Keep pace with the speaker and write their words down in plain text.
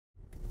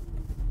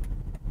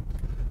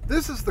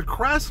This is the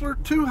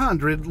Chrysler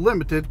 200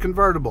 Limited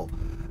Convertible.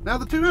 Now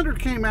the 200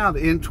 came out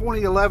in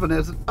 2011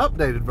 as an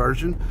updated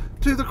version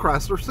to the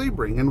Chrysler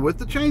Sebring, and with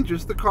the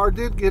changes the car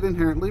did get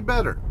inherently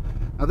better.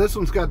 Now this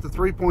one's got the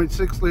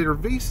 3.6 liter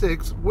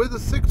V6 with a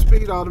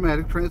 6-speed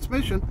automatic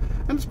transmission,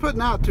 and it's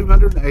putting out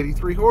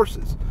 283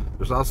 horses.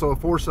 There's also a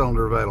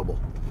 4-cylinder available.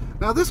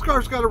 Now this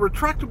car's got a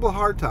retractable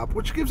hardtop,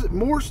 which gives it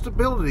more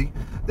stability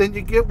than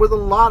you get with a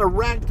lot of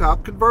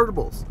ragtop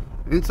convertibles.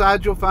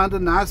 Inside you'll find a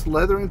nice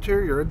leather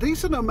interior, a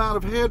decent amount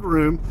of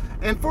headroom,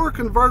 and for a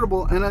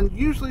convertible, an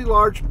unusually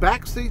large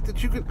back seat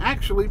that you can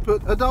actually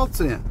put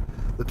adults in.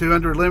 The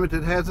 200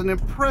 Limited has an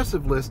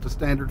impressive list of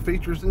standard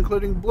features,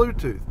 including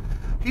Bluetooth,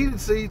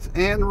 heated seats,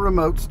 and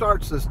remote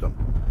start system.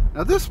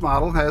 Now this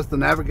model has the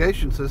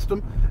navigation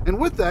system, and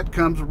with that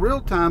comes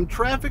real-time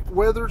traffic,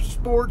 weather,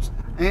 sports,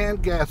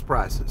 and gas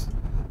prices.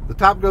 The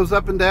top goes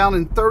up and down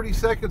in 30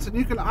 seconds, and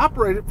you can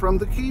operate it from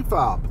the key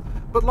fob.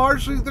 But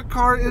largely the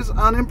car is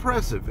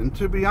unimpressive, and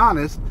to be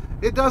honest,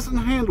 it doesn't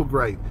handle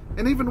great,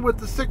 and even with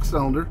the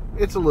 6-cylinder,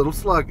 it's a little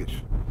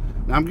sluggish.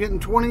 Now I'm getting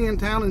 20 in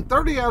town and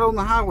 30 out on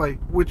the highway,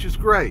 which is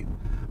great,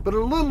 but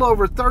a little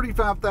over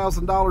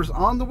 $35,000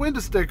 on the window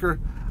sticker,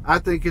 I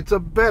think it's a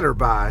better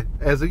buy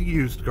as a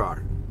used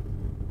car.